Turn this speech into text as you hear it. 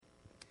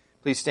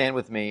Please stand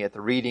with me at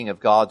the reading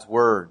of God's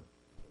Word.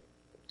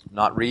 I'm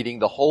not reading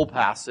the whole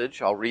passage.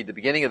 I'll read the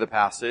beginning of the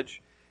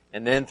passage.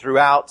 And then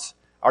throughout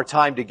our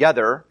time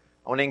together,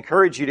 I want to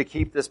encourage you to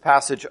keep this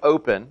passage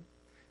open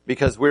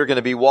because we're going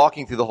to be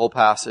walking through the whole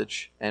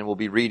passage and we'll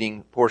be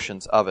reading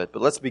portions of it.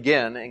 But let's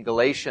begin in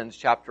Galatians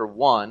chapter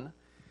 1,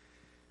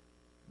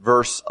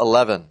 verse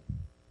 11.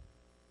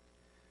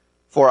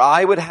 For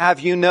I would have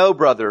you know,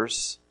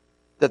 brothers,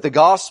 that the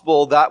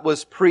gospel that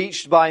was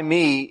preached by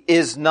me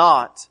is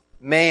not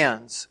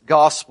man's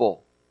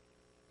gospel.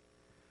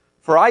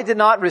 For I did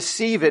not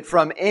receive it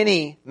from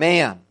any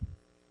man,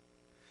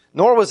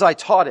 nor was I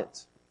taught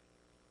it.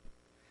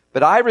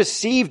 But I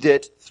received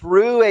it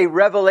through a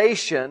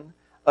revelation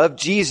of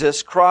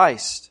Jesus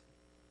Christ.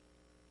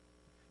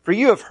 For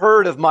you have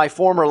heard of my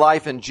former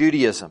life in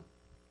Judaism,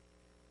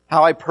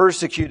 how I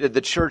persecuted the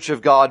church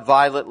of God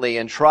violently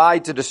and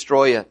tried to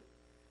destroy it.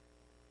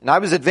 And I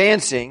was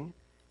advancing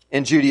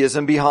in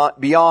Judaism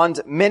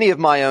beyond many of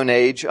my own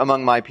age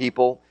among my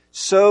people.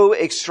 So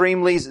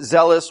extremely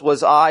zealous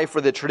was I for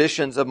the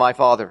traditions of my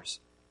fathers.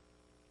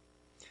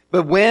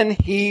 But when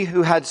he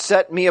who had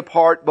set me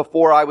apart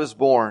before I was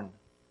born,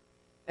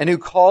 and who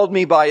called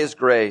me by his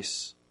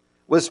grace,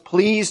 was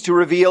pleased to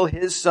reveal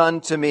his Son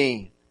to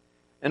me,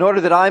 in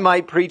order that I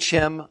might preach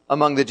him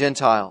among the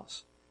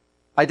Gentiles,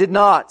 I did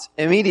not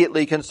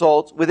immediately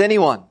consult with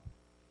anyone,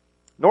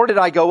 nor did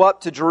I go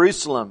up to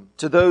Jerusalem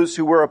to those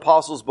who were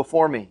apostles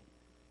before me.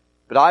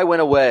 But I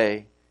went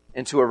away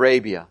into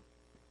Arabia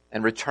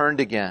and returned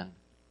again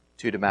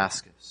to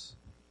Damascus.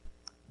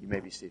 You may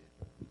be seated.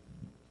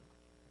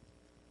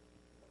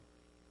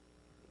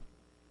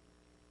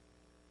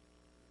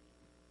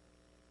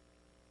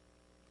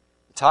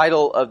 The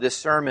title of this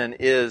sermon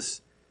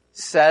is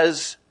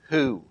Says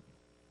Who?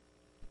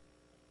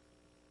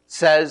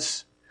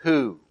 Says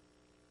who?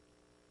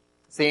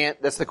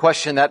 That's the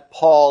question that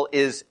Paul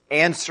is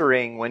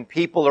answering when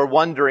people are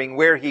wondering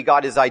where he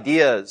got his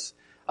ideas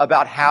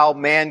about how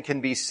man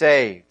can be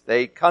saved.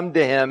 They come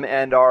to him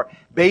and are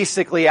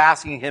basically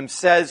asking him,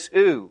 says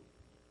who?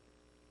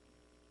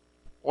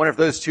 I wonder if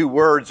those two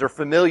words are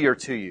familiar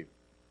to you.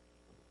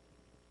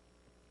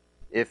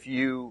 If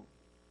you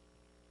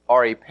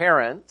are a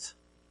parent,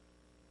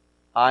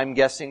 I'm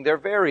guessing they're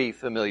very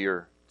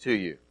familiar to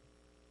you.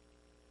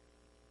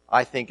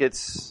 I think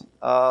it's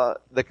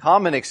the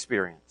common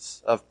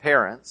experience of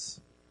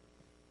parents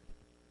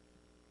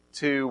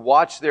to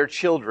watch their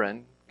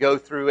children go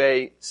through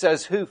a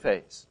says who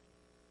phase.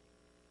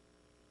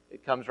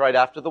 It comes right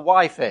after the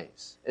why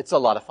phase. It's a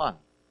lot of fun.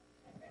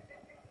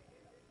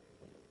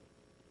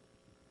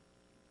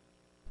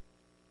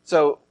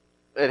 So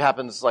it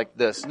happens like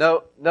this.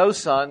 No,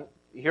 son,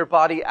 your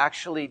body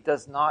actually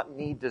does not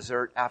need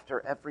dessert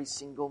after every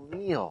single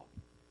meal.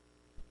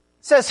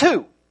 Says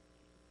who?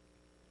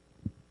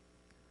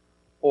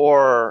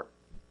 Or,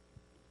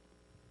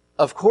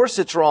 of course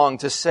it's wrong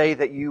to say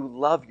that you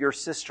love your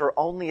sister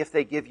only if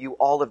they give you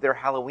all of their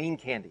Halloween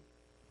candy.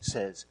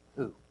 Says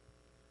who?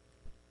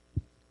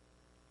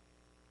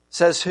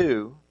 Says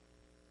who,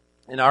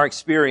 in our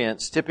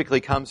experience,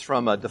 typically comes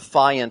from a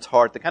defiant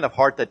heart, the kind of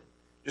heart that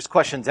just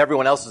questions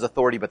everyone else's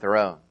authority but their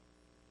own.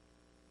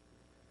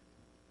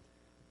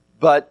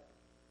 But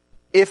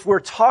if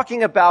we're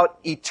talking about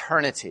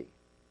eternity,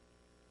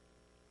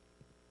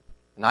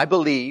 and I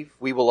believe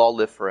we will all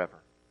live forever,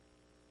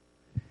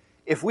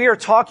 if we are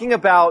talking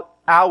about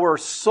our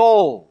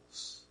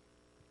souls,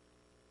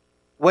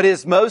 what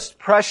is most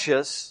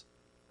precious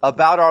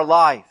about our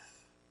life,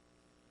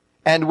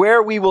 and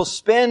where we will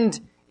spend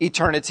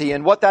eternity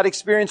and what that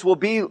experience will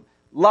be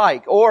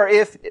like, or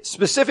if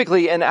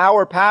specifically in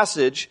our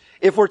passage,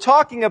 if we're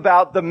talking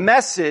about the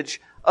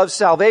message of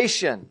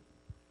salvation,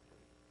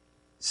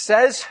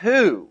 says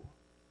who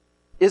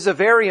is a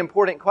very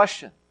important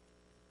question,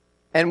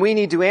 and we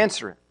need to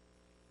answer it.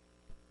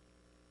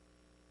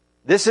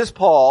 This is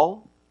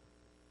Paul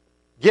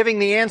giving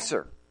the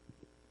answer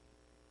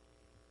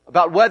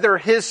about whether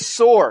his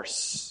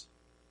source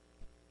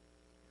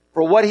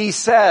for what he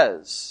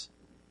says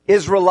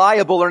is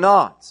reliable or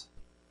not.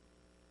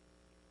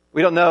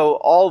 We don't know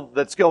all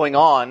that's going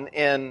on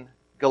in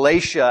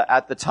Galatia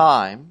at the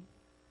time,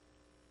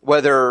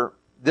 whether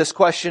this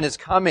question is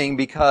coming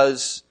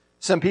because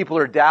some people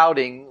are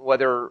doubting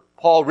whether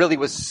Paul really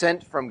was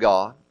sent from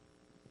God,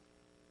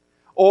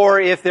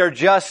 or if they're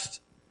just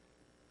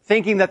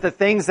thinking that the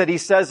things that he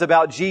says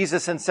about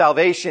Jesus and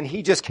salvation,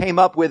 he just came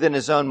up with in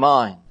his own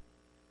mind.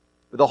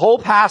 But the whole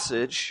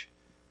passage,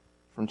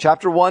 from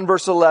chapter 1,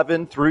 verse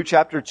 11, through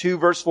chapter 2,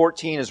 verse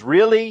 14, is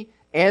really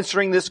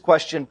answering this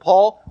question.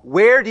 Paul,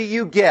 where do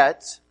you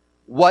get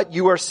what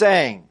you are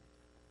saying?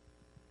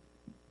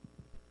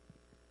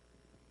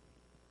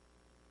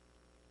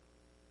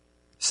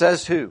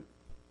 Says who?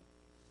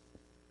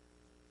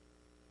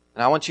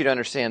 And I want you to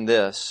understand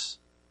this.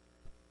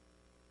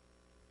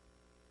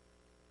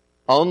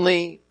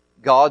 Only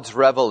God's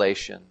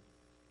revelation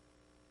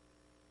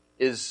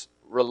is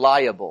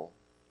reliable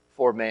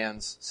for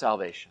man's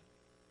salvation.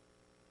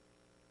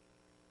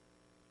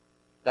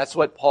 That's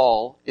what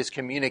Paul is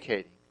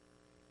communicating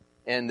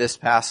in this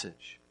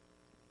passage.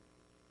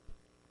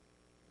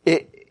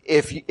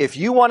 If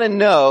you want to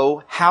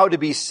know how to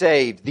be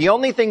saved, the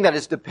only thing that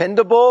is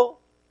dependable,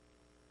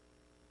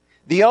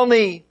 the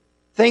only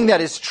thing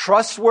that is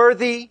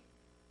trustworthy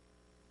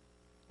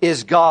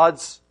is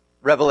God's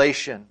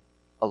revelation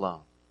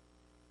alone.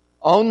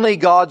 Only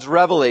God's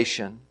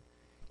revelation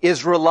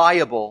is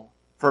reliable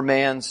for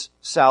man's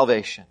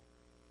salvation.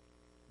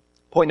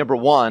 Point number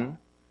 1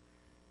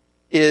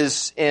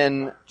 is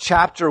in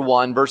chapter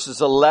 1,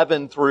 verses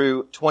 11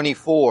 through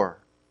 24.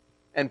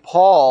 And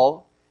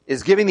Paul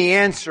is giving the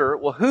answer,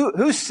 well,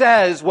 who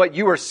says what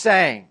you are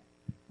saying?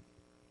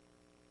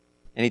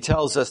 And he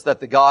tells us that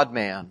the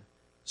God-man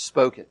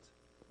spoke it.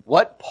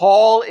 What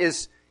Paul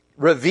is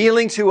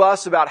revealing to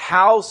us about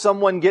how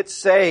someone gets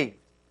saved,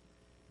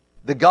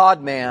 the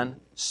God-man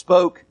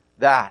spoke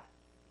that.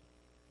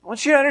 I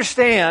want you to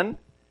understand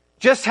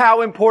just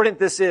how important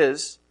this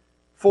is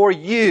for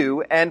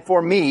you and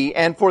for me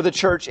and for the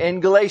church in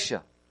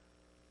Galatia.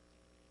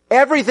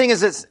 Everything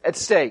is at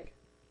stake.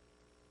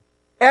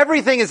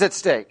 Everything is at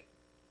stake.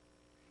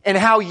 And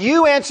how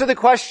you answer the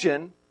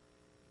question,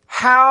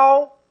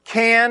 how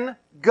can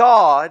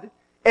God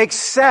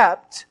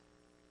accept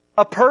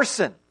a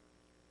person?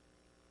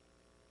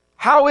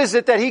 How is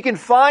it that He can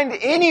find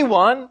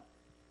anyone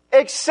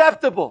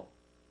acceptable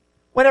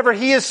whenever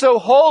He is so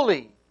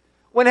holy,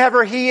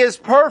 whenever He is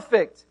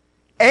perfect,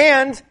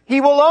 and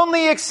He will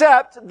only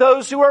accept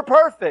those who are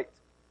perfect?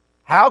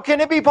 How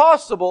can it be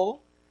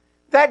possible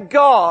that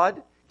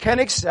God can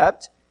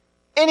accept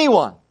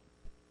anyone?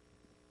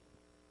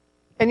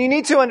 And you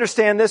need to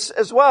understand this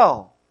as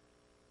well.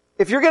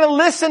 If you're going to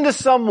listen to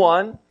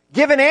someone,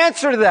 give an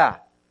answer to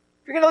that.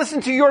 If you're going to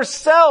listen to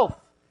yourself,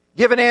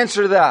 give an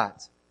answer to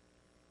that.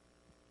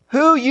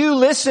 Who you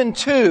listen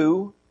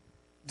to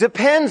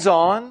depends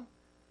on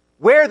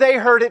where they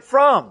heard it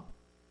from.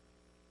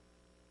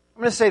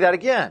 I'm going to say that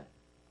again.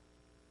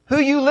 Who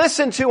you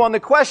listen to on the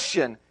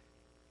question,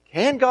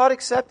 can God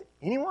accept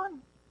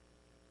anyone?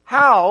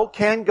 How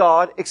can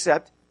God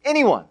accept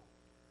anyone?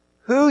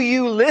 Who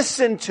you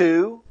listen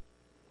to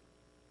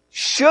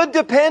should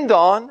depend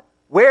on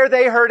where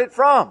they heard it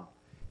from.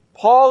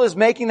 Paul is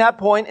making that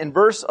point in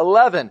verse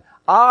 11.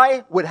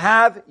 I would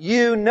have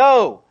you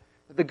know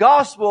that the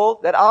gospel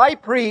that I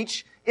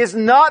preach is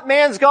not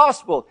man's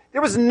gospel.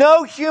 There was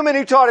no human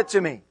who taught it to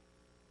me.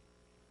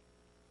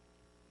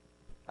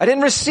 I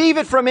didn't receive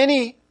it from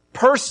any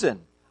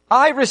person.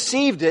 I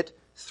received it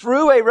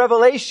through a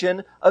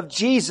revelation of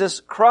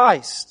Jesus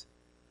Christ.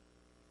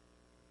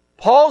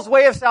 Paul's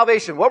way of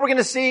salvation, what we're going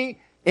to see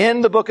in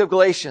the book of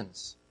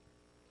Galatians,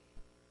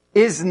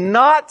 is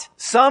not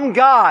some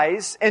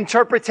guy's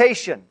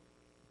interpretation.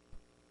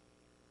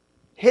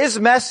 His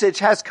message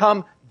has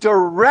come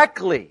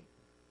directly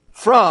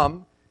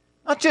from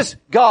not just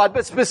God,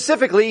 but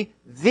specifically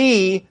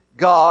the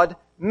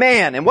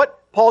God-man. And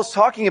what Paul's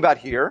talking about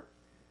here,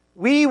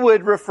 we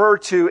would refer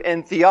to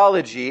in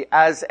theology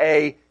as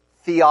a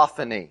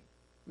theophany.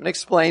 I'm going to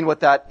explain what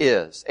that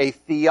is. A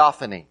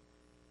theophany.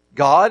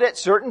 God at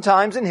certain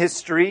times in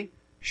history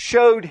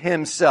showed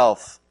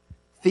Himself.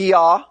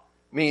 Thea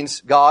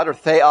means God, or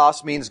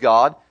theos means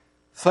God.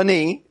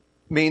 Phani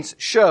means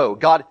show.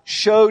 God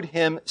showed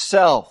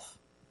Himself.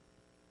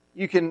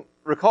 You can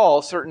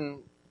recall certain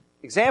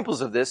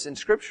examples of this in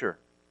Scripture.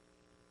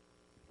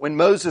 When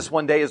Moses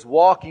one day is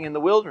walking in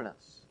the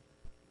wilderness,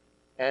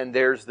 and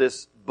there's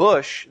this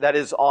bush that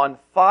is on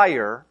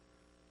fire,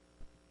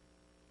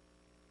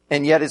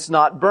 and yet it's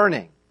not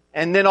burning.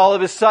 And then all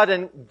of a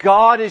sudden,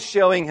 God is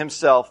showing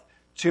Himself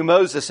to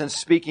Moses and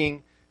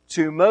speaking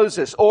to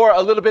Moses. Or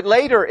a little bit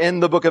later in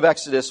the book of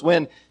Exodus,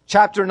 when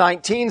chapter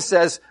 19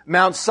 says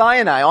Mount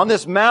Sinai, on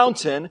this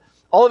mountain,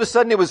 all of a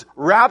sudden it was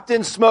wrapped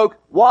in smoke.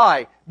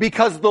 Why?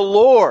 Because the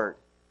Lord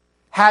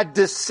had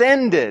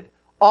descended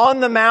on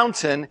the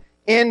mountain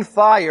in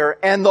fire,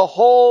 and the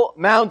whole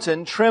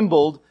mountain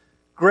trembled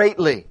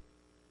greatly.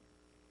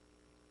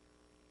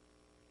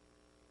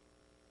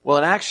 Well,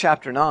 in Acts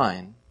chapter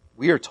 9,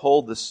 we are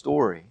told the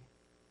story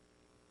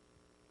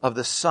of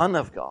the Son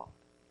of God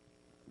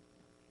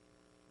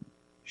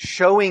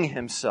showing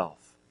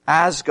Himself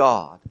as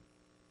God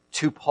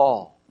to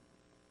Paul.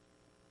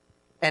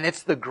 And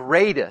it's the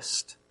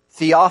greatest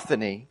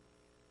theophany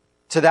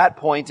to that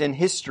point in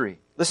history.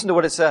 Listen to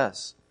what it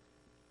says.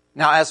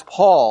 Now, as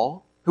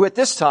Paul, who at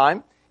this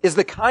time is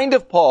the kind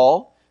of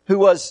Paul who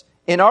was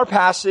in our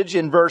passage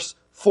in verse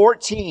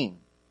 14,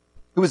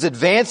 who was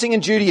advancing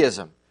in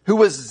Judaism, who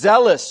was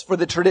zealous for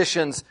the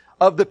traditions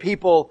of the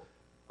people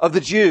of the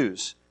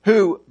Jews,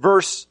 who,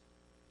 verse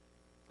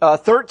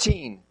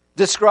 13,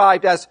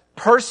 described as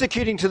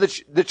persecuting to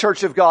the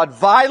church of God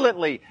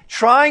violently,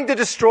 trying to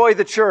destroy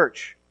the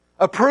church,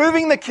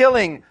 approving the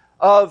killing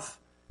of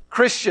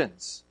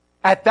Christians.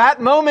 At that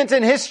moment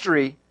in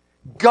history,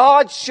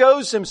 God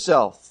shows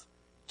Himself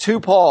to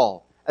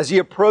Paul as he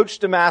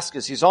approached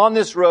Damascus. He's on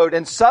this road,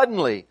 and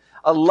suddenly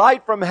a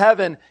light from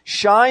heaven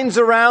shines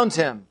around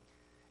him.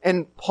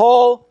 And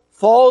Paul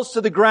falls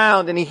to the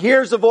ground, and he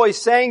hears a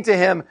voice saying to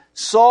him,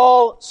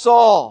 Saul,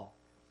 Saul,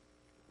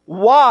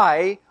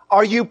 why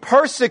are you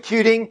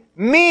persecuting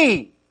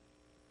me?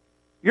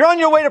 You're on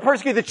your way to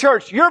persecute the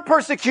church. You're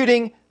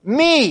persecuting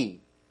me.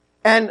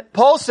 And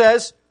Paul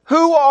says,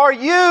 who are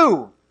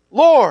you,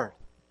 Lord?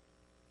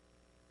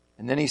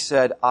 And then he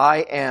said,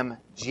 I am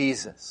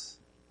Jesus,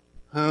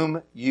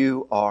 whom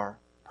you are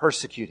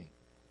persecuting.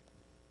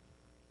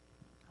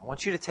 I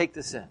want you to take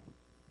this in.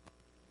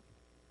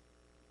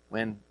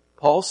 When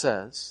Paul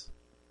says,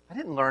 I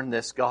didn't learn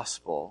this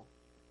gospel,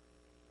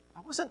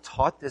 I wasn't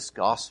taught this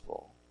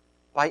gospel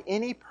by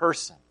any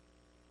person.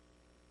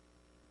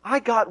 I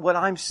got what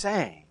I'm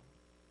saying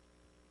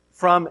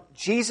from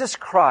Jesus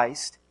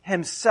Christ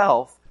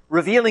Himself,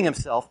 revealing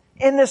Himself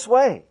in this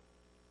way.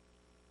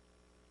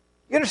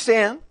 You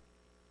understand?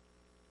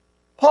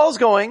 Paul's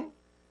going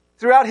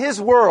throughout his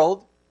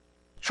world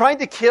trying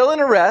to kill and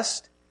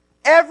arrest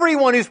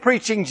everyone who's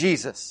preaching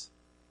Jesus.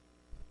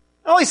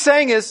 All he's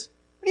saying is,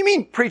 what do you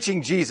mean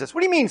preaching Jesus?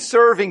 What do you mean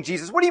serving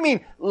Jesus? What do you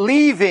mean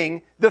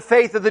leaving the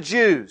faith of the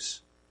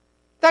Jews?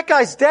 That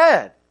guy's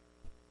dead.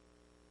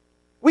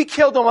 We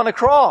killed him on a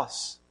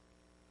cross.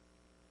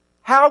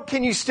 How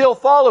can you still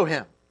follow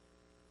him?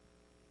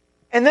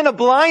 And then a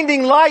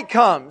blinding light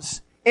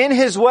comes in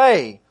his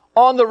way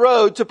on the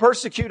road to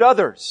persecute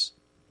others.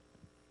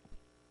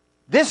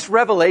 This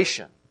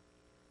revelation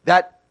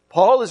that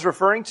Paul is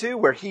referring to,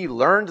 where he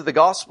learned the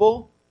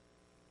gospel,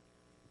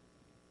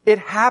 it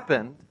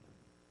happened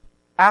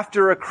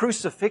after a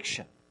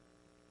crucifixion.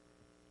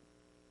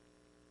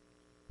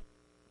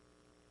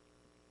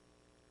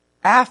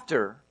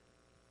 After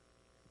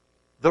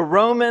the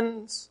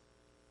Romans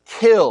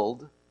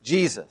killed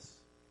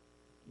Jesus,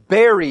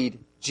 buried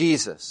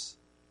Jesus.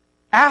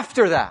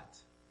 After that,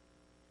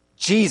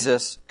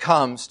 Jesus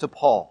comes to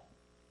Paul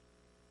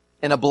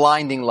in a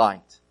blinding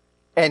light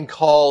and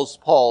calls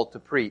Paul to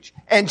preach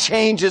and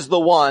changes the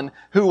one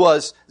who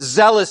was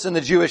zealous in the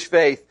Jewish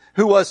faith,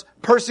 who was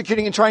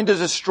persecuting and trying to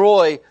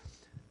destroy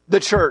the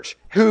church,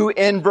 who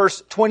in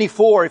verse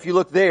 24, if you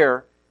look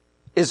there,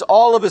 is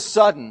all of a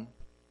sudden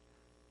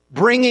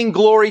bringing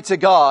glory to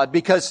God,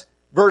 because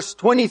verse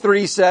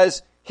 23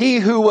 says, he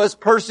who was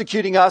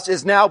persecuting us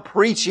is now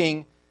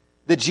preaching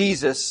the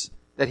Jesus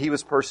that he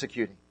was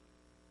persecuting.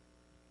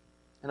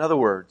 In other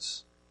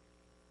words,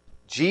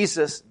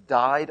 Jesus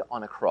died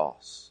on a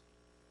cross.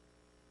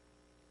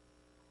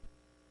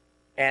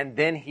 And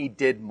then He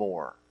did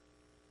more.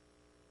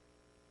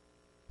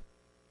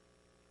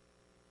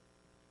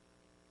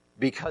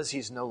 Because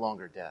He's no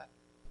longer dead.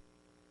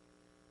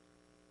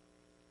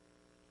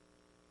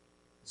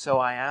 So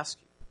I ask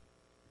you,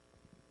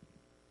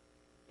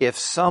 if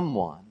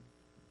someone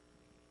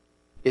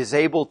is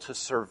able to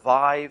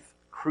survive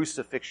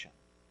crucifixion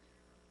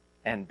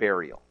and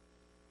burial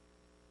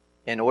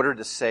in order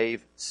to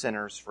save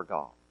sinners for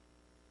God,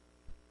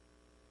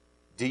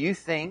 do you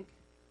think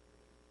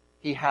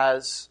he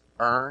has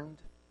earned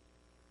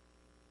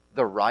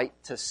the right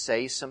to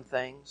say some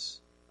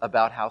things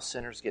about how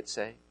sinners get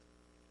saved?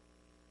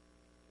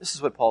 This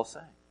is what Paul's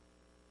saying.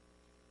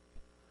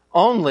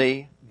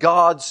 Only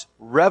God's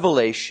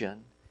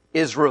revelation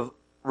is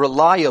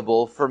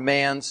reliable for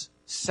man's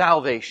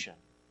salvation.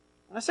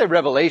 When I say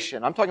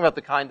revelation, I'm talking about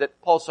the kind that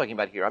Paul's talking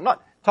about here. I'm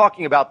not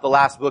talking about the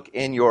last book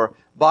in your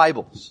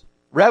Bibles.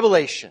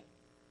 Revelation.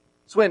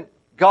 It's when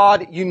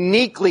God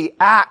uniquely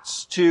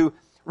acts to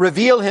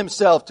reveal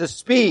Himself, to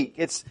speak.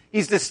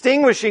 He's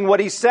distinguishing what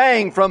He's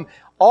saying from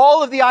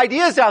all of the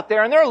ideas out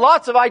there, and there are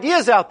lots of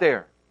ideas out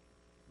there.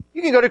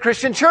 You can go to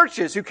Christian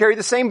churches who carry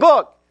the same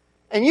book,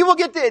 and you will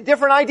get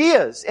different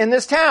ideas in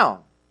this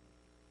town.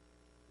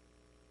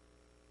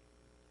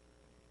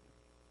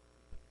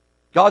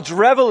 God's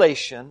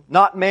revelation,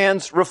 not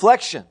man's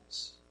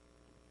reflections.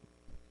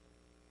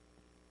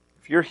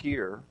 If you're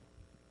here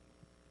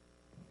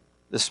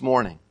this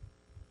morning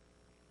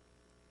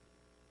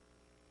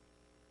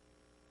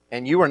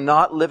and you are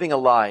not living a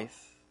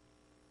life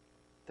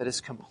that is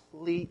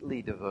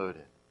completely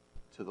devoted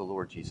to the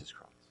Lord Jesus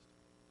Christ,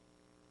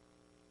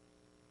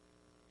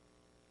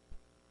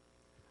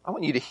 I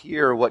want you to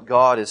hear what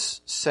God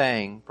is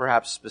saying,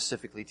 perhaps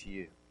specifically to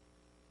you.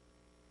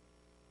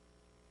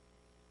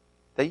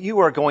 That you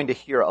are going to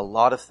hear a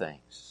lot of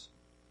things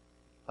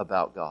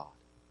about God.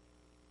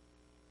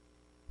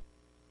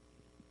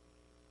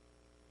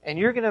 And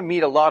you're going to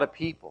meet a lot of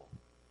people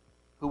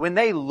who, when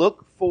they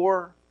look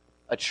for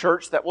a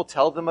church that will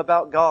tell them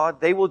about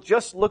God, they will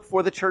just look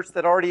for the church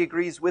that already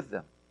agrees with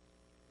them.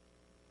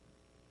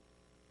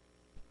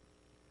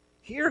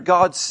 Hear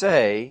God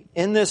say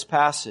in this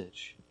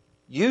passage,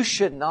 you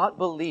should not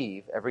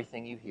believe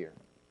everything you hear.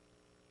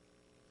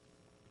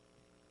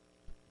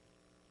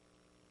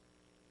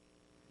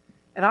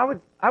 And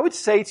I would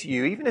say to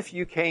you, even if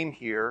you came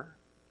here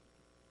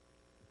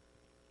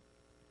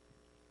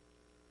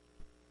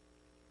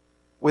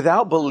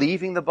without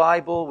believing the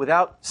Bible,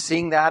 without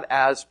seeing that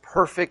as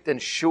perfect and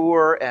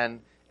sure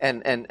and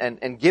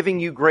giving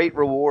you great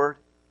reward,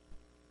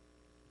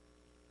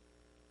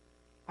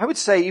 I would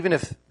say even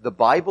if the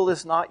Bible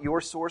is not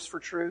your source for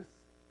truth,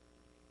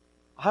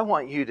 I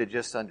want you to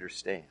just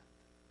understand,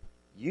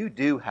 you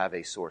do have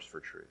a source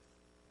for truth.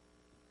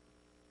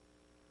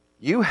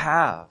 you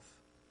have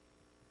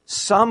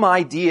some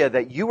idea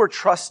that you are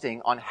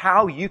trusting on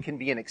how you can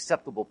be an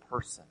acceptable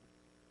person.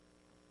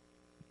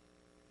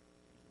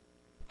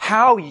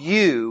 How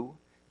you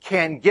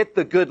can get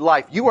the good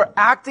life. You are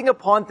acting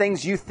upon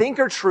things you think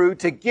are true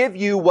to give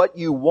you what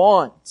you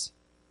want.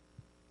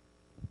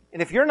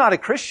 And if you're not a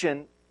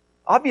Christian,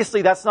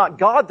 obviously that's not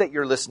God that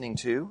you're listening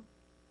to.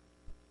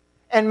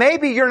 And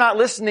maybe you're not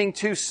listening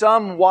to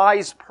some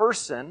wise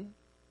person,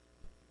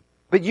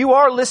 but you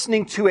are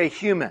listening to a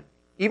human,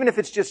 even if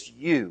it's just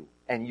you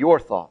and your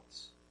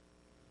thoughts.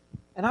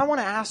 And I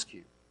want to ask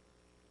you,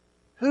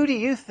 who do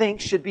you think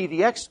should be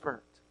the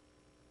expert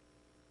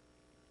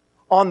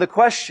on the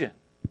question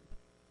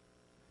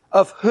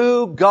of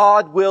who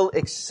God will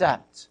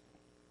accept?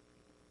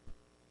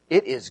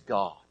 It is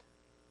God.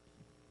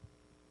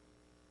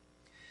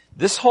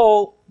 This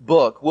whole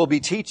book will be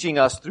teaching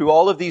us through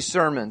all of these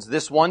sermons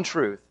this one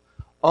truth.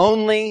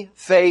 Only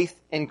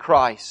faith in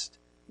Christ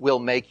will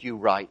make you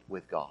right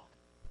with God.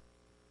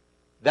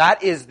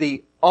 That is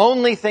the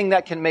only thing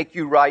that can make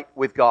you right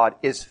with God,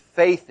 is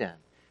faith in,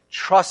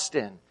 trust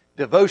in,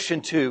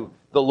 devotion to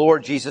the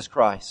Lord Jesus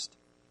Christ.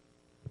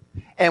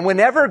 And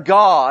whenever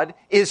God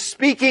is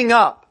speaking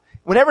up,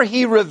 whenever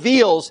He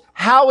reveals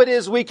how it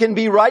is we can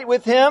be right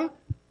with Him,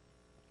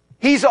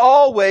 He's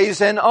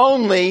always and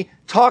only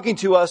talking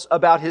to us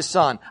about His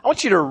Son. I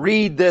want you to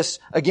read this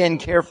again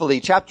carefully.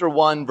 Chapter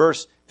 1,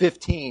 verse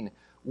 15.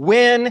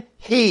 When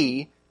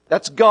He,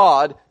 that's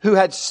God, who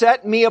had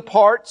set me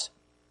apart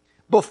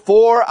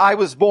before I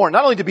was born,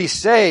 not only to be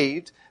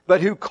saved,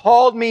 but who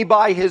called me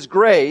by His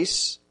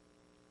grace,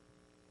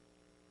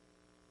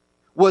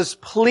 was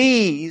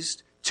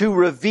pleased to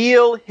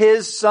reveal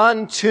His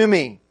Son to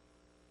me,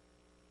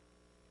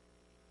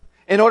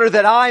 in order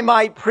that I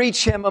might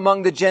preach Him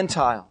among the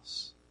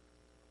Gentiles.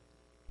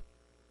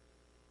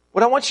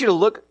 What I want you to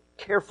look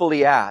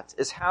carefully at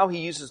is how He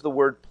uses the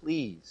word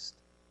pleased.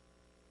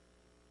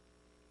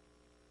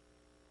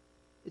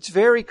 It's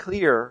very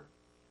clear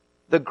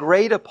the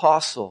great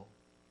apostle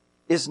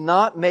is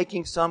not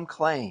making some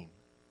claim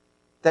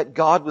that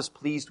God was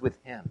pleased with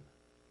him.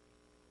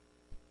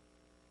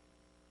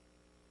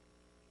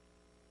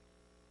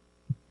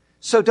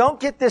 So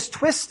don't get this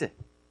twisted.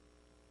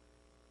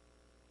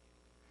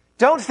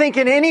 Don't think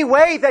in any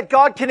way that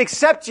God can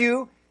accept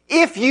you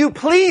if you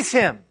please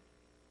Him.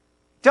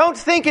 Don't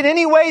think in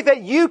any way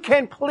that you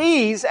can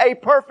please a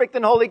perfect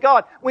and holy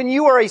God when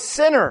you are a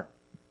sinner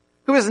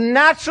who is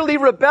naturally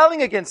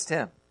rebelling against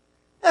Him.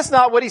 That's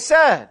not what He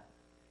said.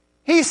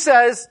 He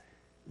says,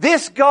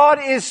 this God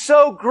is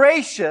so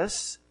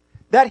gracious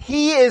that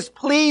He is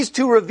pleased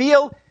to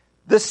reveal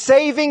the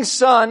saving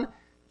Son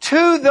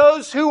to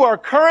those who are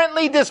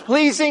currently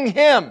displeasing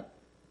Him.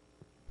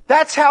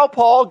 That's how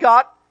Paul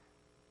got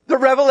the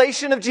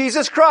revelation of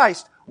Jesus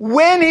Christ.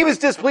 When he was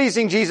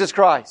displeasing Jesus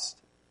Christ.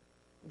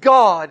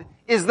 God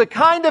is the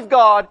kind of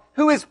God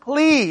who is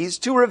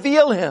pleased to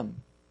reveal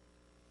Him.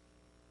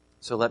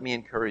 So let me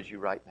encourage you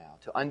right now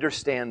to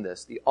understand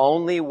this. The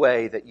only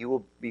way that you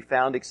will be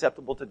found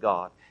acceptable to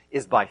God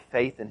is by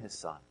faith in His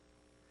Son.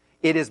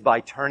 It is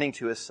by turning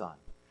to His Son.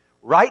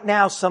 Right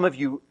now, some of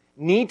you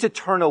need to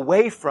turn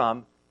away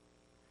from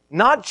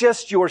not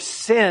just your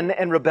sin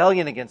and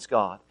rebellion against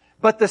God,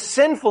 but the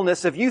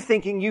sinfulness of you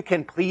thinking you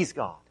can please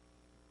God.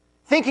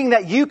 Thinking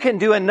that you can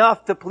do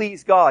enough to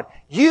please God.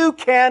 You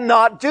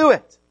cannot do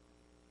it.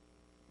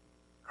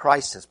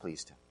 Christ has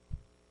pleased Him.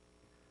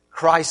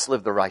 Christ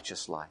lived the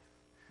righteous life.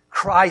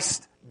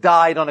 Christ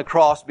died on a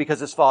cross because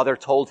His Father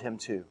told Him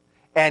to.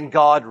 And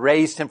God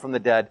raised Him from the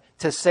dead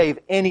to save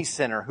any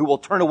sinner who will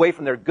turn away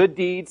from their good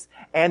deeds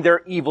and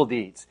their evil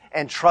deeds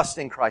and trust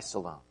in Christ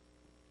alone.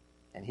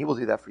 And He will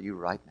do that for you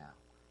right now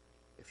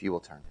if you will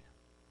turn to Him.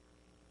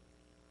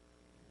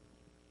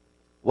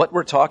 What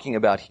we're talking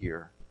about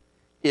here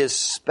is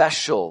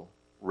special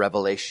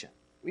revelation.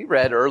 We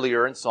read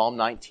earlier in Psalm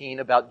 19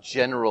 about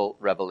general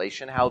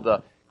revelation, how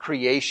the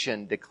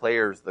creation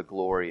declares the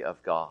glory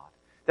of God.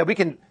 That we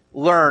can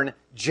learn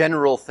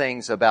general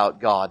things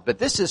about God. But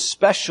this is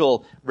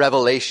special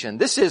revelation.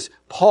 This is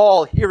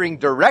Paul hearing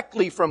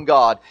directly from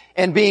God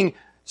and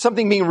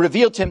something being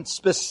revealed to him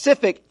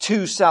specific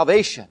to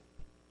salvation.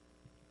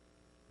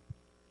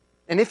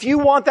 And if you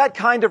want that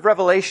kind of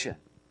revelation,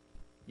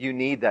 you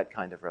need that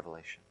kind of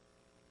revelation.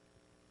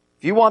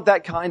 If you want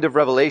that kind of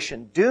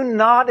revelation, do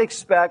not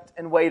expect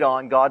and wait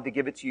on God to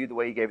give it to you the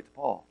way He gave it to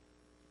Paul.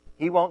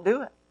 He won't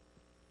do it.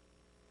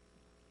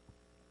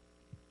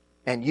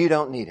 And you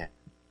don't need it.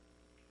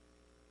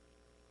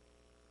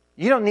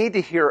 You don't need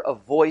to hear a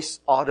voice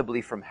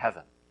audibly from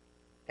heaven.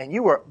 And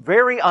you are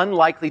very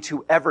unlikely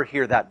to ever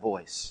hear that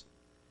voice.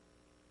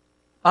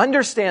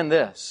 Understand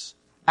this.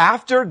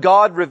 After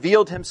God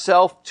revealed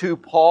Himself to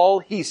Paul,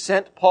 He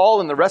sent Paul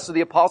and the rest of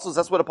the apostles,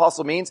 that's what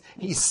apostle means,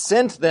 He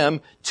sent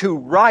them to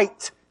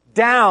write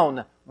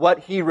down what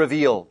He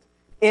revealed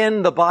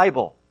in the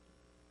Bible.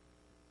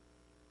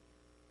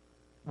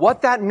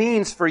 What that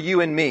means for you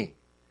and me,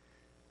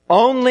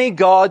 only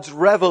God's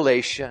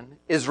revelation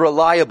is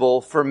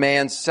reliable for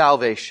man's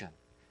salvation.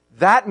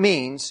 that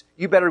means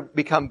you better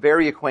become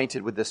very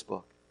acquainted with this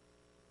book.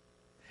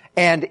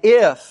 And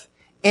if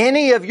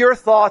any of your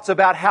thoughts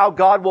about how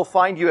God will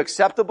find you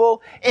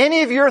acceptable,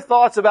 any of your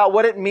thoughts about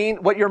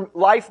what your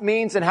life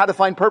means and how to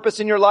find purpose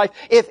in your life,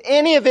 if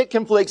any of it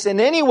conflicts in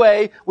any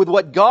way with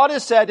what God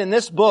has said in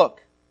this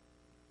book,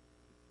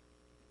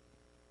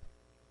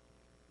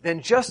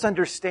 then just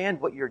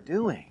understand what you're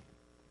doing.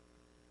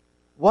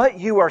 What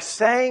you are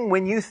saying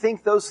when you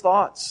think those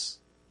thoughts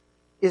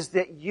is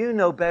that you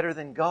know better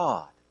than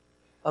God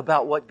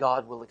about what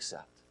God will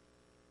accept.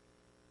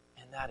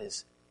 And that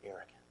is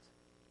arrogant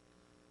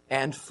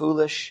and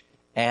foolish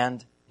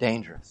and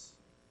dangerous.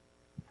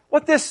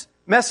 What this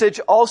message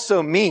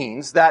also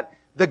means that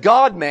the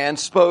God-man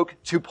spoke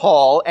to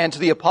Paul and to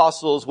the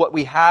apostles what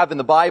we have in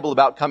the Bible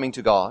about coming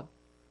to God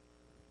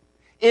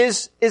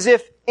is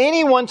if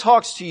anyone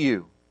talks to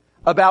you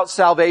about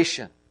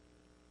salvation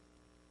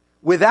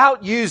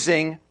without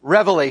using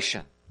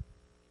revelation,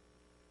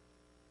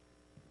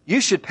 you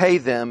should pay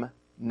them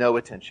no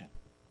attention.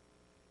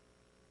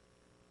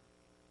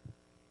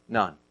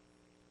 None.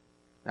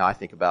 Now I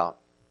think about,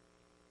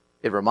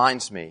 it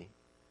reminds me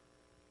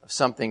of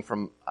something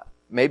from,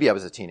 maybe I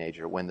was a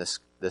teenager when this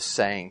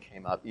saying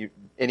came up.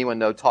 Anyone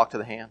know talk to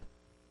the hand?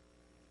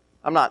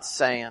 I'm not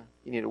saying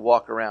you need to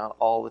walk around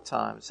all the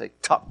time and say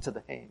talk to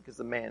the hand because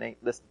the man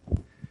ain't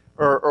listening.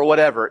 Or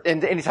whatever.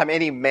 And anytime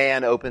any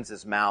man opens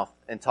his mouth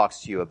and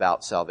talks to you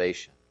about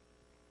salvation.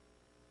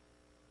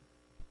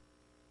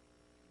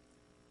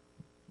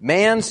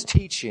 Man's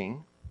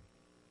teaching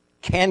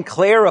can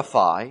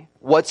clarify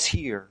what's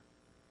here,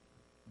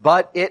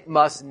 but it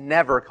must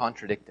never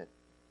contradict it.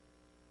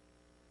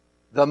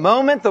 The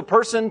moment the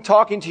person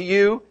talking to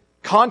you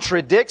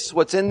contradicts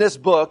what's in this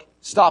book,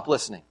 stop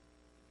listening.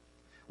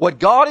 What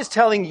God is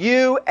telling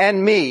you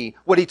and me,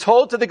 what He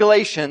told to the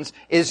Galatians,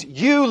 is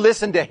you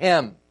listen to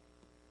Him.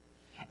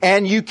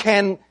 And you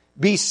can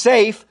be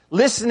safe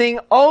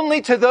listening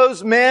only to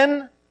those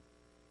men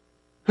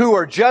who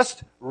are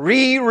just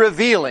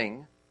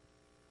re-revealing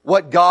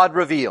what God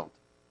revealed.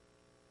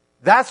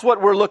 That's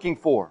what we're looking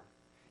for,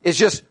 is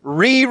just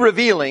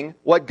re-revealing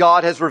what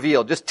God has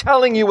revealed. Just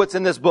telling you what's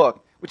in this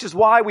book, which is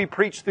why we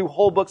preach through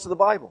whole books of the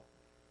Bible.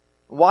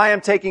 Why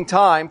I'm taking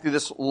time through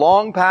this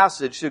long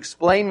passage to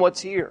explain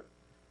what's here,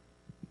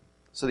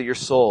 so that your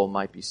soul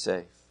might be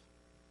safe.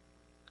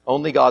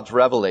 Only God's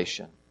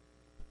revelation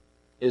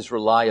is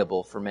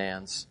reliable for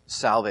man's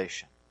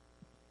salvation.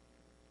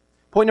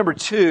 Point number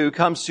 2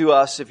 comes to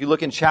us, if you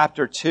look in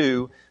chapter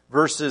 2,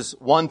 verses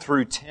 1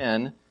 through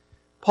 10.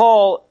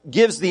 Paul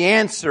gives the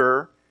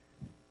answer.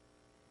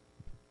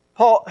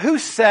 Paul, who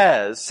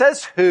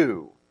says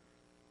who,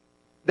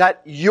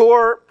 that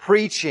your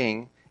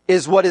preaching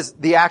is what is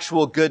the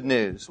actual good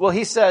news? Well,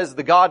 he says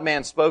the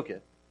God-man spoke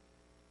it,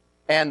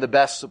 and the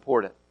best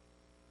support it.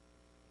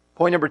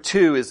 Point number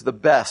 2 is the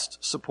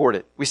best support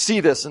it. We see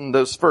this in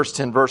those first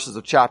 10 verses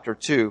of chapter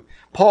 2.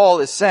 Paul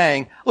is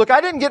saying, look, I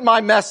didn't get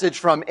my message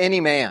from any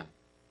man.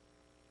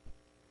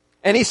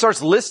 And he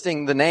starts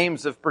listing the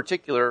names of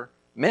particular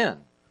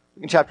men.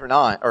 In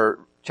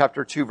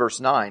chapter 2,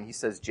 verse 9, he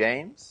says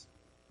James,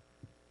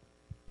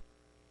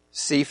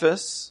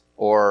 Cephas,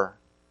 or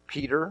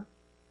Peter,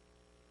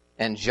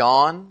 and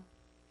John,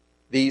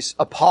 these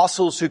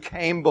apostles who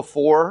came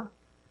before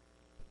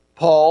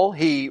Paul.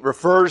 He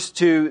refers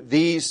to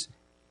these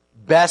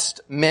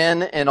best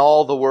men in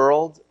all the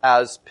world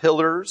as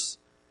pillars,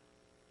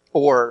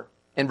 or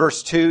in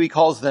verse 2, he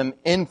calls them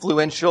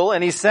influential,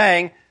 and he's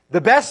saying,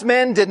 the best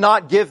men did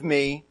not give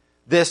me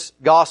this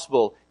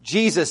gospel.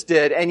 Jesus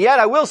did. And yet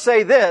I will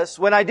say this,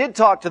 when I did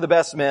talk to the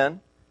best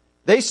men,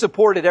 they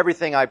supported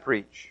everything I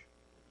preach.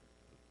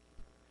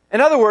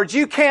 In other words,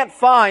 you can't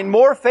find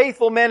more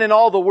faithful men in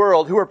all the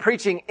world who are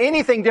preaching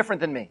anything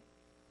different than me.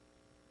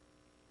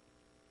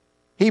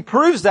 He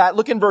proves that.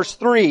 Look in verse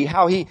 3,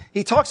 how he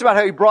talks about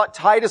how he brought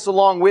Titus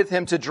along with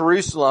him to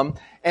Jerusalem,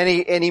 and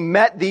he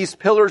met these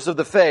pillars of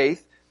the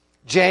faith,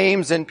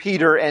 James and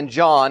Peter and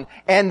John,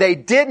 and they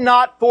did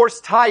not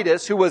force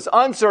Titus, who was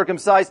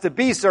uncircumcised, to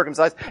be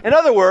circumcised. In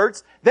other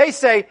words, they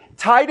say,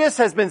 Titus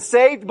has been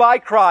saved by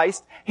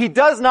Christ. He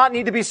does not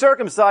need to be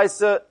circumcised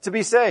to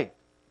be saved.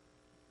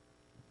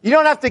 You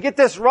don't have to get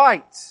this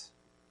right.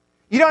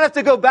 You don't have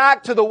to go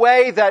back to the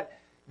way that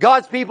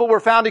God's people were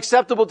found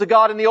acceptable to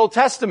God in the Old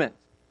Testament.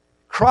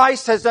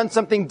 Christ has done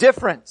something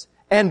different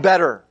and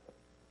better.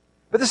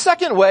 But the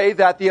second way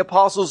that the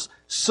apostles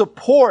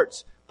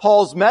support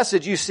Paul's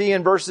message, you see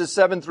in verses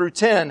 7 through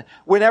 10,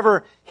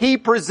 whenever he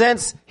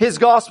presents his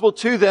gospel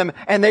to them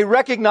and they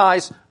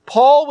recognize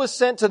Paul was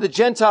sent to the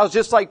Gentiles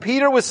just like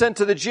Peter was sent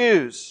to the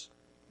Jews.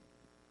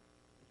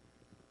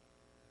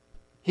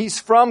 He's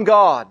from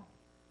God.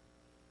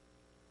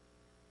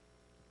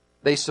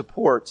 They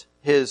support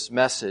his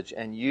message,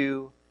 and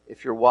you,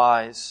 if you're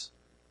wise,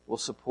 will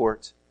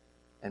support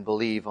and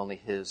believe only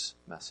his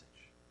message.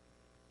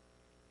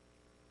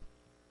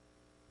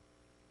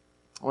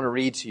 I want to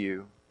read to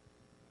you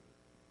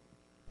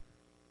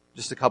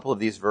just a couple of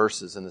these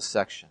verses in this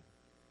section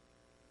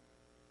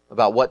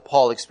about what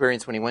Paul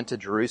experienced when he went to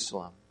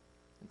Jerusalem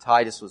and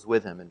Titus was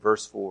with him in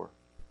verse 4.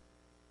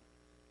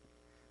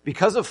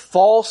 Because of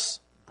false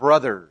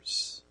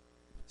brothers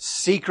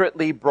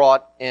secretly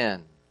brought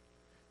in,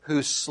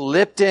 who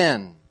slipped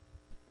in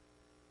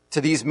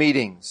to these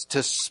meetings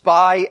to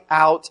spy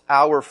out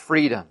our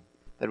freedom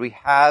that we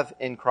have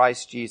in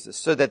Christ Jesus,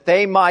 so that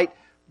they might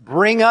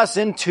bring us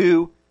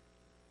into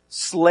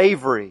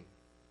slavery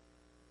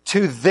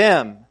to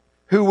them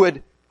who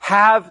would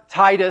have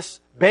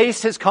Titus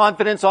base his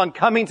confidence on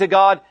coming to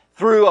God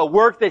through a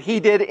work that he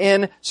did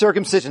in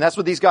circumcision. That's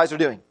what these guys are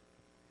doing.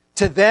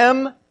 To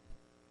them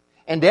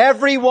and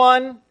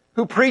everyone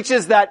who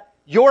preaches that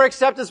your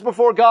acceptance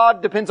before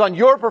God depends on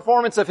your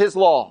performance of His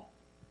law,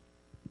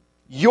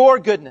 your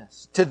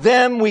goodness. To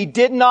them we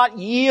did not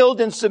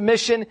yield in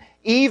submission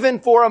even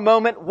for a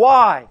moment.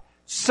 Why?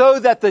 So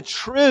that the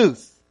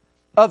truth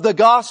of the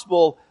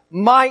gospel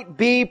might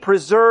be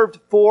preserved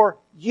for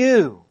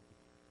you.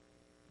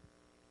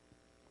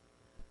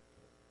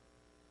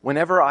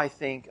 Whenever I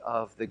think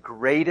of the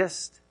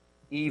greatest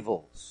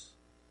evils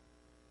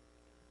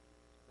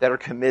that are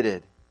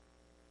committed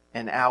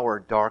in our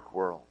dark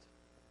world,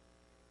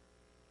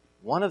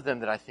 one of them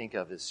that I think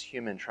of is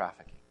human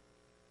trafficking.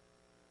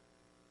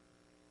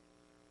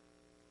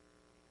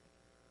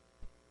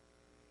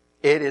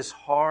 It is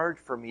hard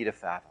for me to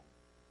fathom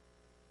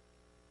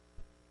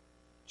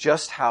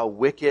just how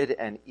wicked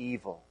and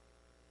evil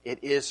it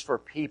is for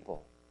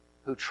people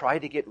who try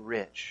to get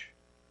rich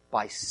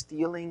by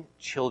stealing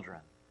children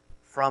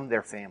from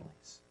their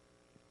families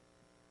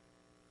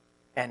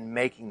and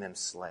making them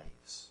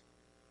slaves.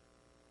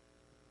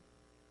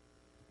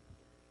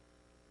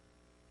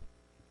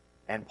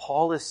 And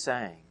Paul is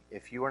saying,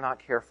 if you are not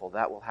careful,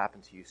 that will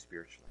happen to you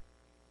spiritually.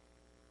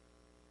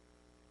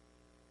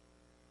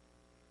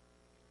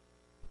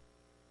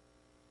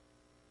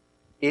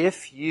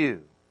 If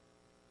you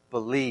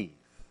believe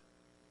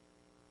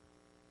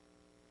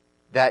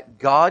that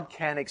God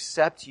can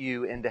accept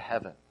you into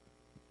heaven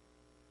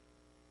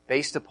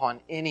based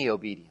upon any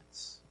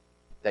obedience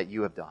that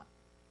you have done,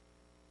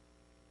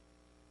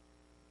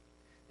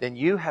 then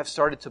you have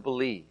started to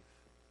believe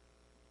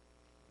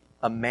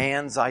a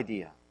man's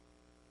idea.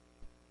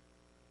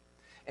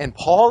 And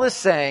Paul is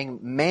saying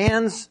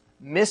man's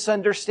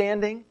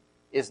misunderstanding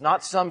is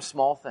not some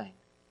small thing.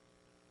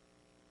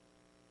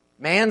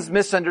 Man's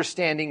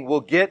misunderstanding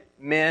will get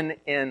men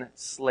in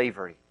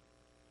slavery,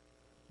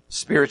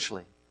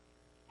 spiritually,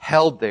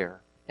 held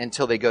there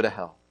until they go to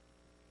hell.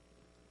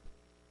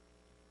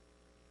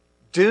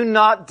 Do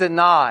not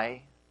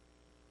deny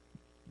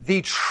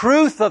the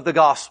truth of the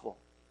gospel.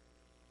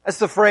 That's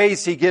the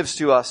phrase he gives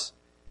to us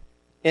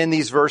in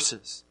these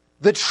verses.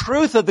 The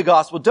truth of the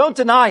gospel. Don't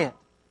deny it.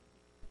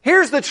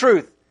 Here's the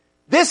truth.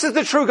 This is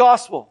the true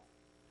gospel.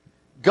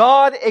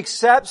 God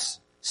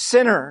accepts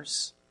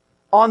sinners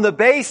on the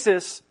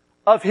basis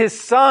of His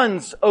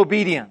Son's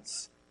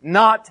obedience,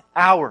 not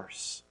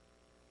ours.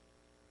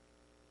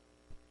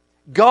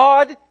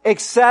 God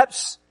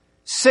accepts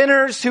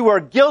sinners who are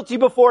guilty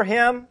before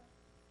Him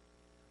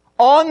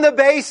on the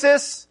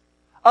basis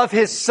of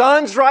His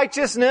Son's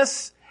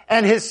righteousness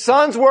and His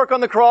Son's work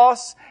on the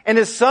cross and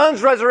His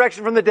Son's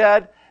resurrection from the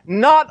dead,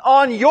 not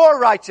on your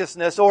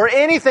righteousness or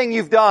anything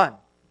you've done.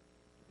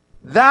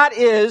 That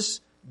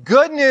is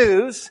good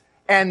news,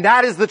 and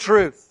that is the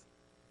truth.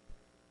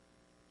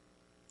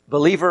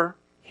 Believer,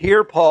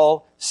 hear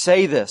Paul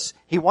say this.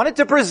 He wanted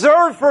to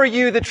preserve for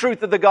you the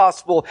truth of the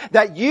gospel,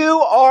 that you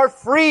are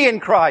free in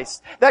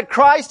Christ, that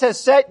Christ has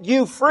set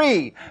you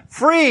free,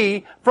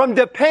 free from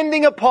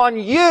depending upon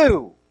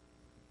you,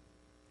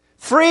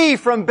 free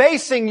from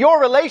basing your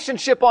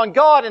relationship on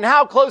God and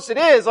how close it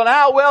is on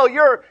how well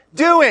you're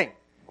doing.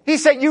 He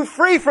set you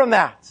free from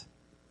that.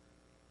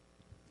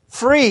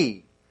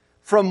 Free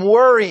from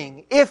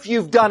worrying if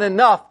you've done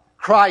enough.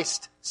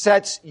 Christ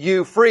sets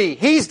you free.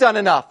 He's done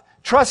enough.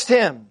 Trust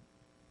Him.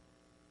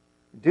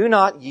 Do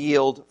not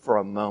yield for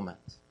a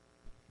moment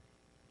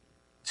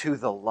to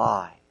the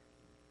lie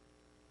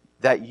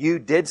that you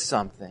did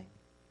something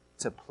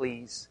to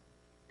please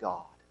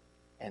God,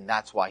 and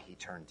that's why He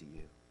turned to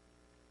you.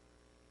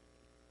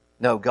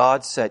 No,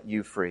 God set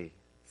you free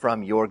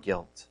from your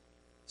guilt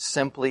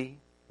simply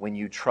when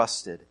you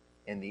trusted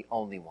in the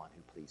only one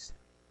who pleased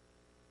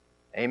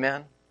Him.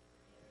 Amen?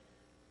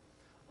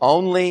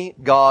 Only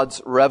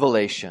God's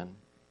revelation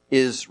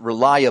is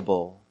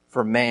reliable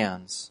for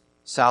man's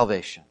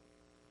salvation.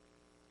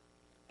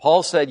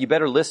 Paul said, you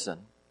better listen.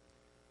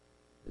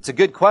 It's a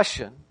good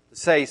question to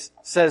say,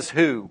 says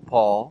who,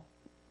 Paul?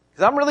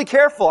 Because I'm really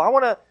careful. I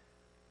want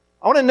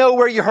to know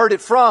where you heard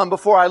it from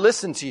before I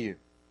listen to you.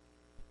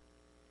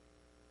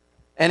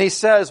 And he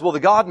says, well, the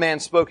God-man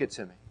spoke it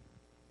to me.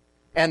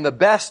 And the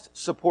best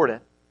support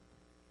it.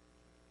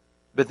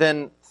 But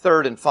then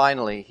third and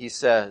finally, he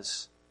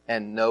says,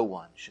 and no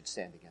one should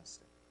stand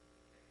against it.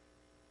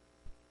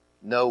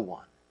 No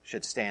one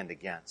should stand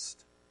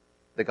against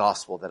the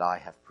gospel that I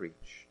have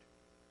preached.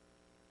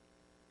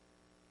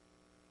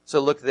 So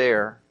look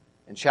there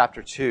in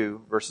chapter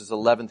 2, verses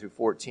 11 through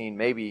 14,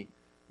 maybe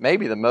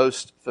the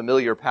most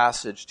familiar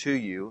passage to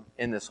you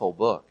in this whole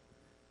book.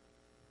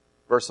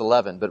 Verse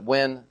 11, but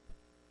when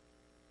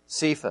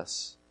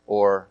Cephas,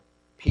 or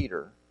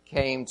Peter,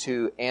 came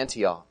to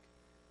Antioch,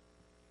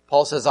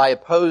 Paul says, I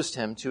opposed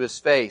him to his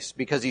face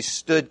because he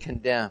stood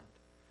condemned.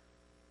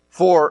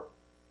 For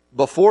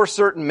before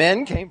certain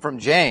men came from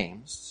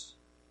James,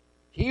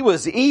 he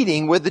was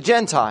eating with the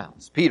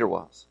Gentiles, Peter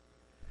was.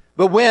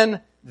 But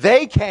when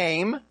they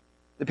came,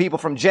 the people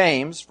from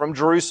James, from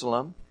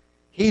Jerusalem,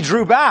 he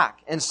drew back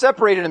and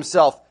separated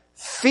himself,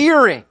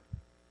 fearing,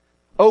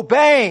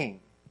 obeying,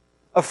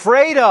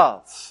 afraid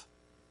of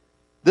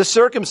the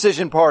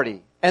circumcision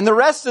party. And the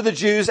rest of the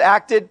Jews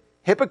acted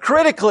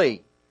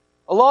hypocritically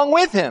along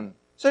with him,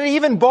 so that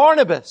even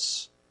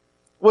Barnabas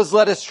was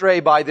led astray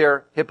by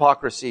their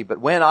hypocrisy.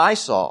 But when I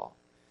saw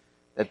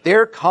that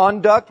their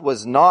conduct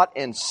was not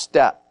in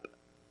step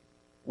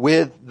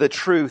with the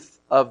truth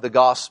of the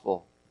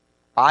gospel,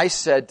 I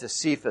said to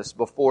Cephas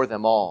before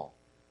them all,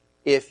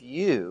 if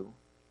you,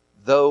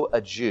 though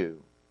a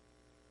Jew,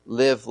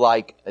 live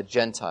like a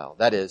Gentile,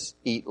 that is,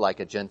 eat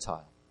like a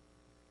Gentile,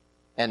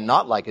 and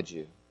not like a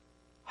Jew,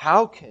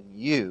 how can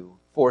you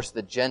force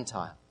the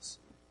Gentiles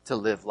to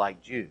live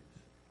like Jews?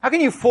 How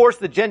can you force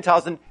the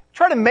Gentiles and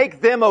try to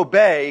make them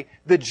obey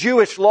the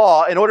Jewish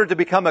law in order to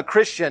become a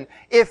Christian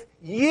if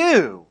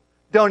you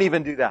don't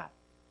even do that?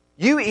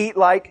 You eat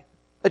like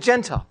a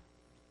Gentile.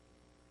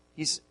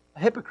 He's a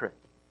hypocrite.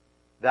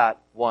 That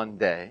one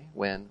day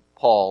when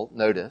Paul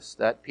noticed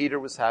that Peter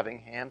was having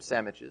ham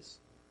sandwiches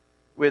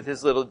with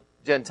his little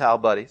Gentile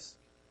buddies,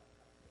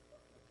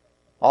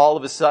 all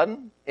of a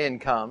sudden, in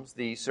comes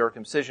the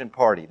circumcision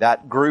party.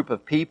 That group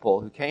of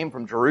people who came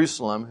from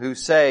Jerusalem who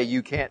say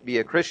you can't be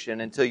a Christian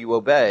until you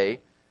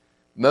obey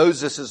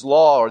Moses'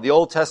 law or the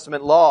Old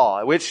Testament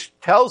law, which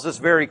tells us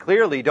very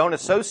clearly, don't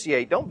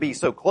associate, don't be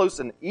so close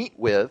and eat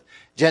with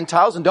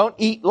Gentiles, and don't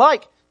eat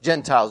like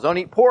Gentiles. Don't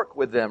eat pork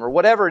with them, or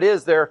whatever it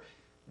is they're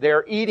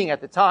eating at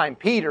the time.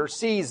 Peter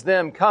sees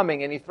them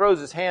coming and he throws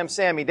his ham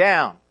sammy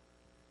down,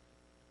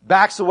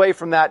 backs away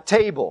from that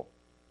table,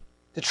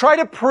 to try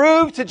to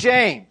prove to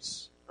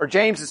James, or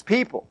James's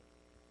people,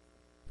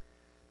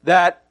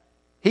 that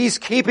he's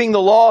keeping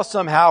the law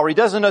somehow, or he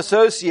doesn't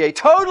associate,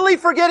 totally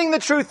forgetting the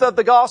truth of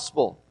the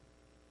gospel.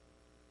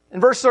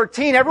 In verse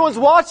 13, everyone's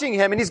watching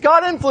him, and he's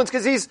got influence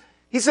because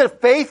he's a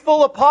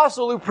faithful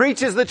apostle who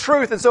preaches the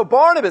truth. And so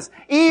Barnabas,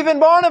 even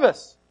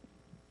Barnabas,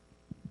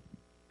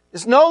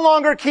 is no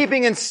longer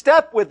keeping in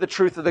step with the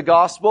truth of the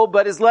gospel,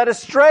 but is led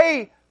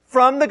astray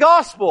from the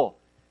gospel.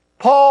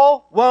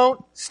 Paul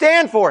won't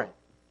stand for it.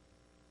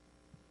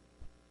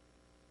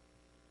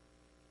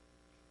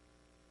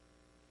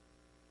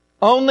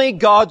 Only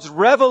God's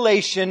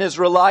revelation is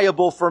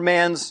reliable for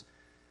man's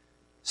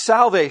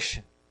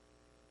salvation.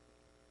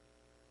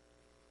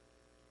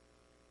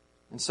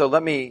 And so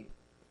let me,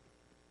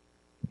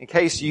 in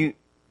case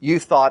you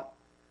thought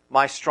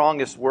my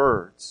strongest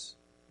words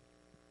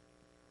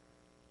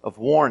of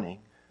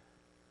warning,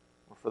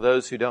 or for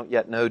those who don't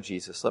yet know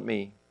Jesus, let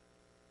me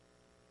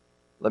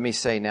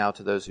say now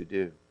to those who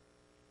do.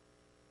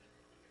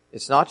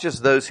 It's not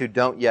just those who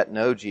don't yet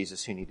know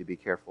Jesus who need to be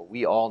careful.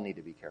 We all need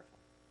to be careful.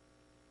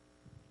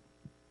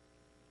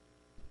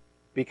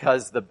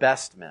 Because the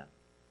best men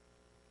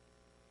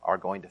are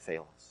going to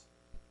fail us.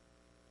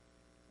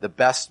 The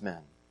best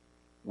men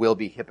will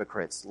be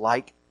hypocrites,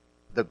 like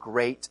the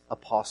great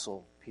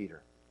apostle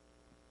Peter.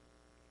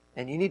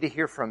 And you need to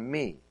hear from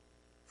me,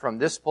 from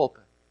this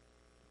pulpit,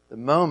 the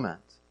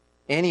moment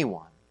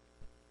anyone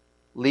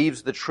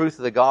leaves the truth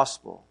of the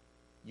gospel,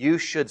 you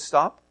should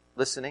stop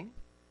listening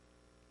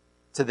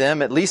to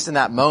them. At least in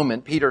that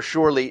moment, Peter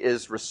surely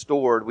is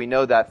restored. We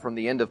know that from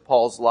the end of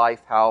Paul's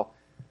life, how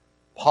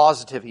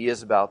positive he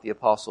is about the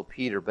apostle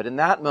Peter. But in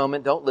that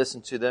moment, don't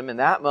listen to them. In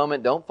that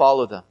moment, don't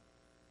follow them.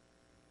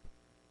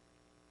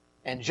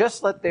 And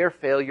just let their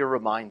failure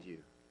remind you,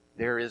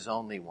 there is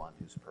only one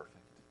who's perfect.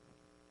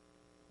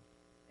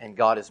 And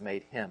God has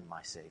made him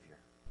my Savior.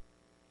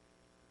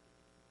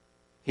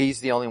 He's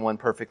the only one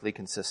perfectly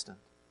consistent.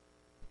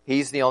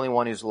 He's the only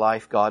one whose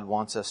life God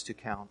wants us to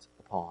count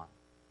upon.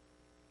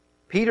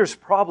 Peter's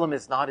problem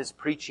is not his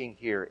preaching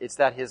here. It's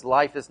that his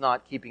life is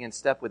not keeping in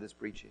step with his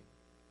preaching.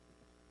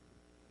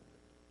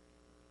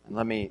 And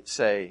let me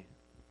say,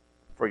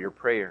 for your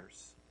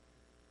prayers,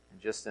 and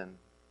just in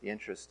the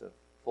interest of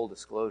full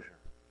disclosure,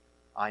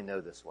 I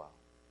know this well.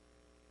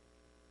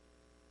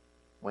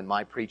 When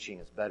my preaching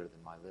is better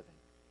than my living.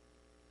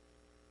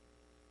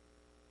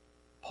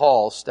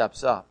 Paul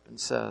steps up and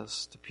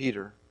says to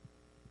Peter,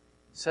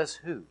 says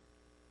who?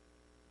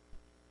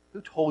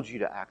 Who told you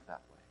to act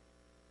that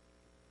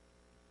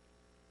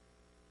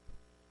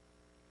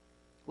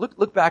way?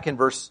 Look back in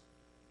verse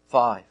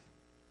 5.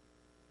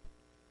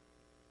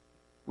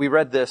 We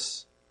read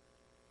this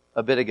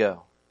a bit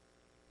ago.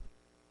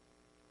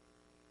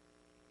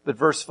 But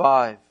verse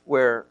 5,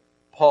 where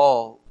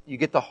Paul, you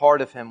get the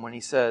heart of him when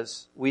he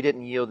says, we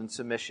didn't yield in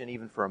submission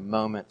even for a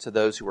moment to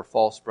those who were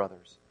false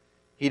brothers.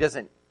 He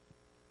doesn't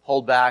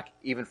hold back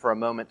even for a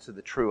moment to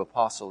the true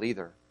apostle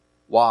either.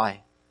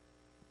 Why?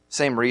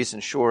 Same reason,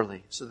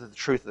 surely, so that the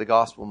truth of the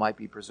gospel might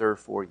be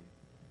preserved for you.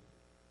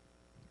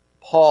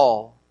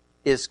 Paul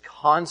is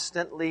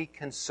constantly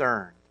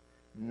concerned,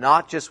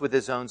 not just with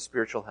his own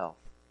spiritual health.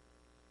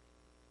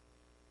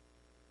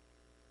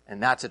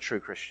 And that's a true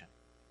Christian.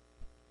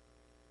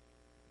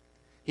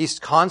 He's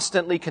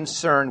constantly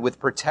concerned with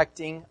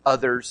protecting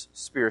others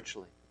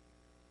spiritually.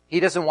 He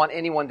doesn't want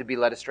anyone to be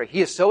led astray.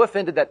 He is so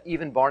offended that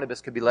even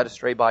Barnabas could be led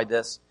astray by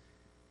this.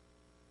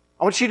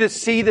 I want you to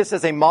see this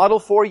as a model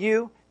for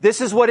you. This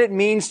is what it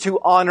means to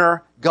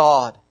honor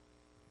God.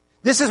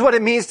 This is what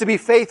it means to be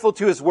faithful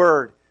to His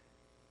Word.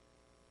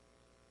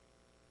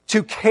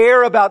 To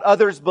care about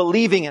others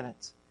believing in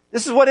it.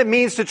 This is what it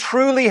means to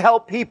truly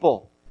help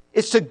people.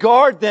 It's to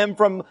guard them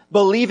from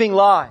believing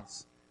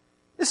lies.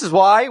 This is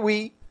why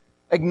we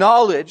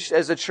acknowledge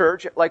as a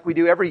church, like we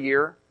do every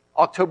year,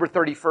 October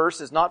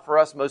 31st is not for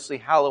us mostly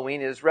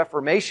Halloween, it is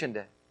Reformation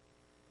Day.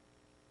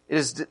 It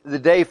is the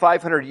day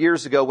 500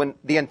 years ago when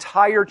the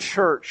entire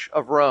church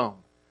of Rome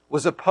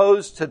was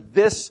opposed to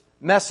this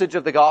message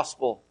of the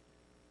gospel.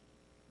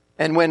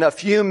 And when a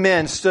few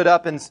men stood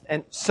up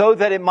and so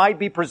that it might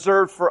be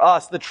preserved for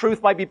us, the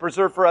truth might be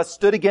preserved for us,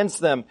 stood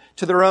against them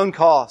to their own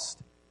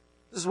cost.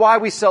 This is why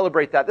we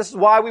celebrate that. This is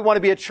why we want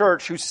to be a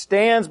church who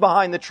stands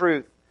behind the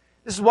truth.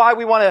 This is why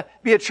we want to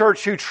be a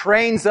church who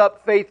trains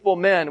up faithful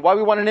men. Why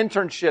we want an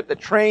internship that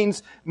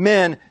trains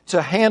men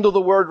to handle the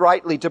Word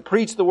rightly, to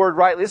preach the Word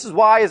rightly. This is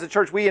why as a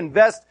church we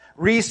invest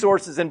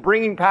resources in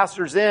bringing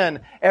pastors in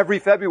every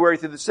February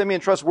through the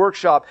Simeon Trust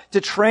Workshop to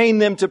train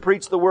them to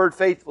preach the Word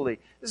faithfully.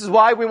 This is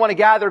why we want to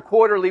gather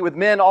quarterly with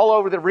men all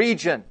over the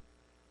region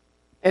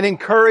and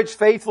encourage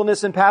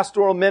faithfulness in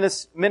pastoral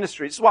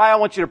ministry. This is why I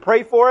want you to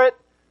pray for it,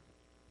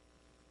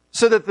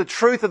 so that the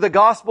truth of the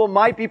gospel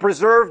might be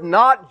preserved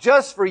not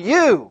just for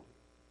you,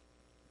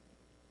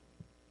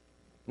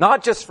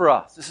 not just for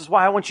us. This is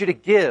why I want you to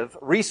give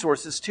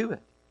resources to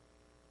it.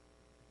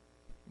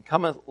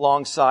 Come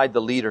alongside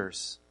the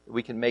leaders that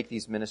we can make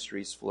these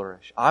ministries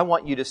flourish. I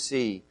want you to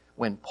see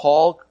when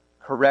Paul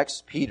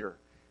corrects Peter,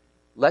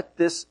 let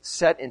this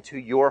set into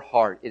your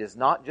heart. It is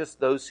not just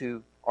those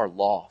who are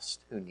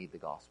lost who need the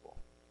gospel.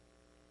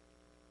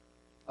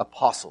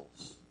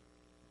 Apostles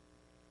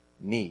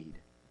need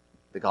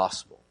the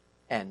gospel,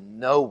 and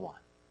no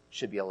one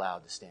should be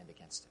allowed to stand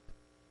against it.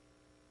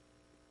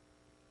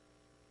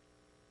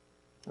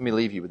 Let me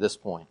leave you with this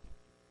point.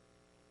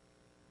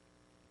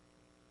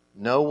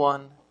 No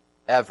one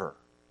ever,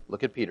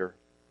 look at Peter,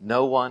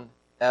 no one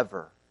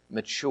ever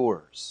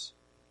matures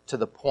to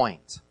the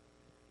point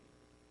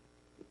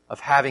of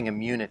having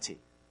immunity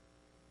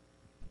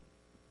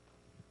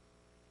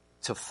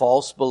to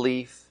false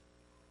belief.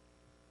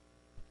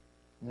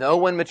 No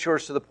one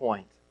matures to the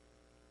point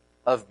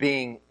of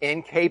being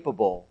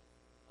incapable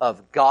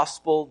of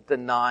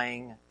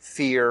gospel-denying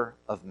fear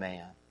of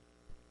man.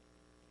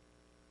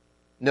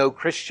 No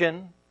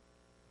Christian,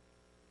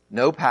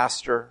 no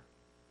pastor,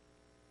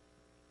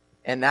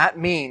 and that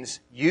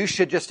means you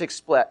should just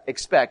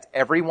expect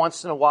every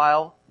once in a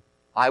while,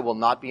 I will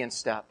not be in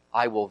step.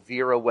 I will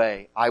veer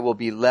away. I will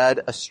be led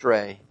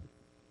astray.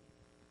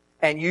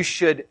 And you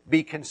should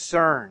be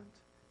concerned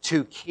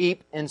to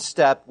keep in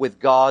step with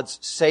God's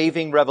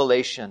saving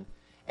revelation.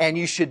 And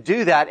you should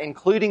do that,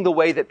 including the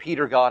way that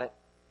Peter got it.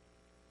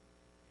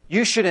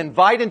 You should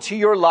invite into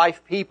your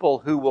life people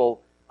who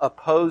will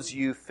oppose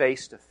you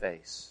face to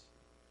face.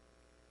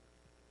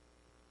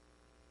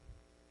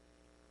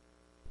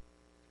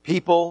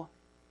 People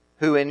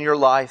who in your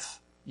life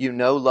you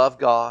know love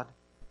God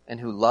and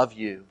who love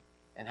you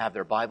and have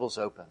their Bibles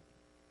open.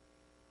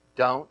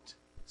 Don't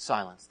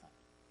silence them.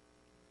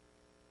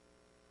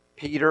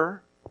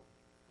 Peter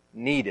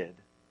needed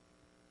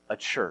a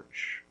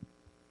church.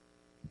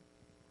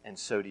 And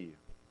so do you.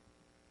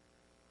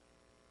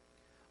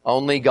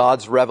 Only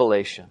God's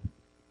revelation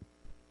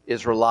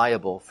is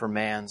reliable for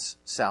man's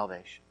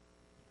salvation.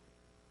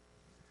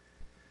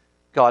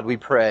 God, we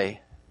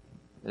pray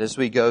that as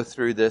we go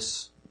through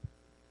this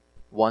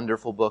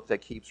wonderful book that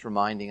keeps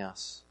reminding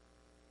us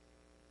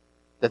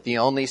that the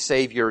only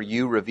Savior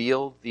you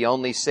revealed, the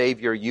only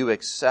Savior you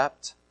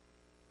accept,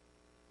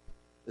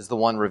 is the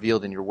one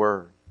revealed in your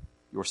Word,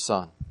 your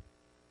Son.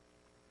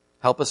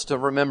 Help us to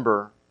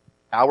remember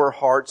our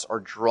hearts are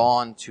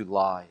drawn to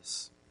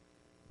lies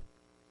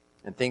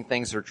and think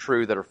things are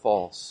true that are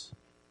false.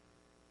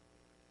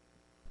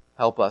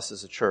 Help us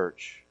as a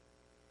church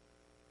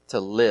to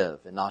live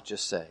and not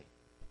just say.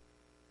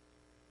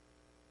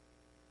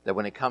 That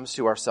when it comes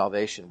to our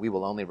salvation, we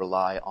will only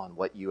rely on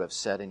what you have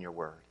said in your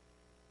Word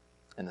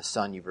and the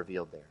Son you've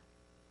revealed there.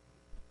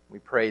 We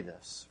pray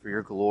this for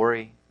your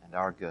glory and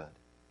our good.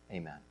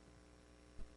 Amen.